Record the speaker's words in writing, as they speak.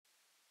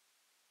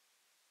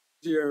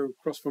Visio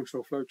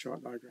cross-functional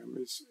flowchart diagram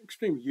is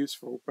extremely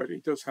useful, but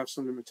it does have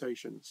some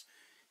limitations.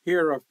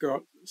 Here I've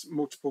got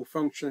multiple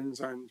functions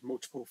and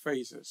multiple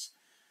phases.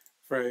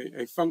 For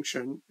a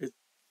function,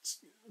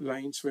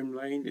 swim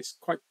lane, it's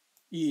quite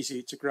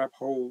easy to grab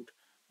hold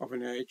of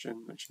an edge,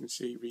 and as you can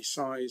see,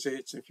 resize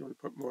it. If you want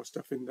to put more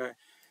stuff in there,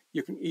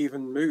 you can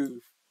even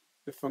move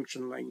the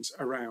function lanes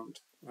around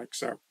like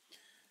so,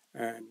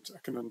 and I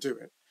can undo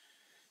it.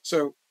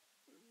 So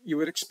you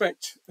would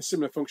expect a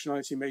similar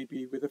functionality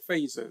maybe with the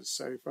phasers.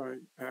 So if I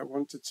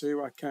wanted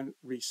to, I can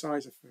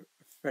resize a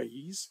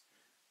phase.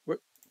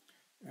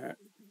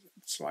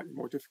 Slightly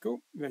more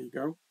difficult. There you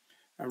go.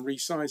 I'm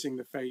resizing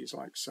the phase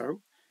like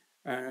so,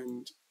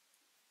 and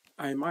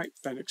I might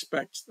then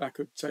expect that I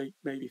could take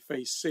maybe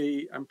phase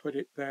C and put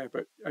it there,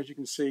 but as you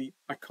can see,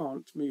 I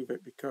can't move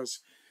it because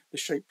the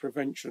shape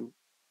prevention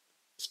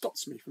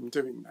stops me from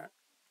doing that.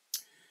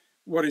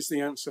 What is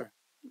the answer?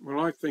 Well,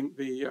 I think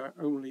the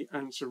only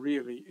answer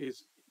really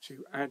is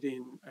to add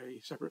in a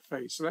separate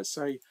phase. So let's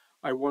say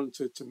I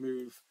wanted to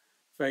move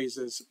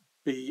phases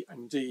B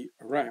and D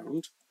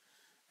around.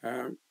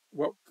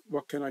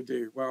 What can I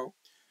do? Well,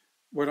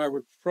 what I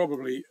would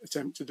probably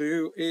attempt to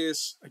do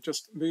is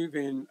just move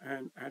in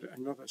and add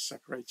another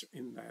separator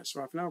in there.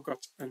 So I've now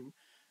got an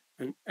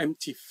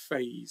empty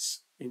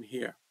phase in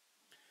here.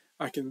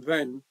 I can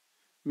then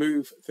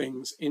move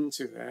things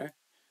into there,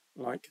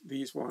 like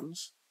these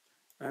ones,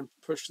 and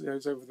push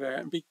those over there.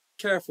 And be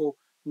careful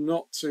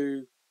not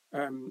to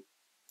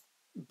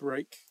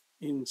break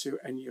into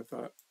any of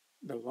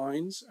the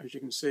lines, as you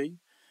can see.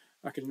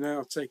 I can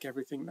now take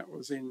everything that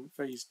was in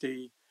phase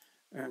D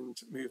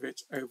and move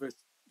it over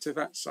to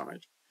that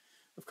side.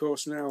 Of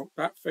course, now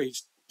that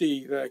phase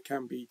D there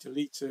can be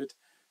deleted,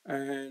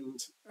 and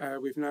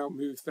we've now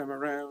moved them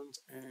around.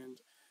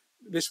 And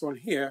this one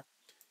here,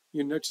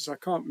 you notice I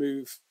can't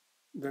move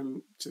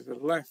them to the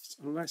left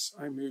unless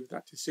I move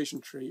that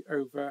decision tree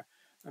over,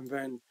 and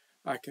then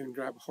I can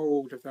grab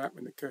hold of that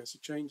when the cursor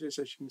changes,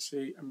 as you can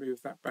see, and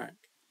move that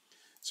back.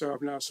 So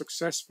I've now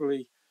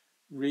successfully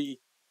relocated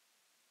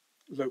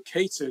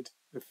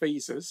the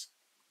phases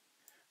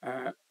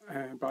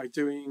by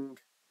doing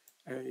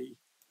a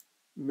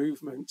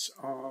movement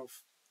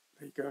of,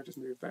 there you go, just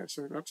move that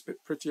so it looks a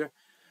bit prettier,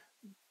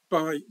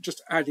 by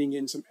just adding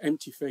in some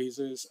empty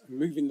phases and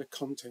moving the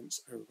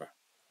contents over.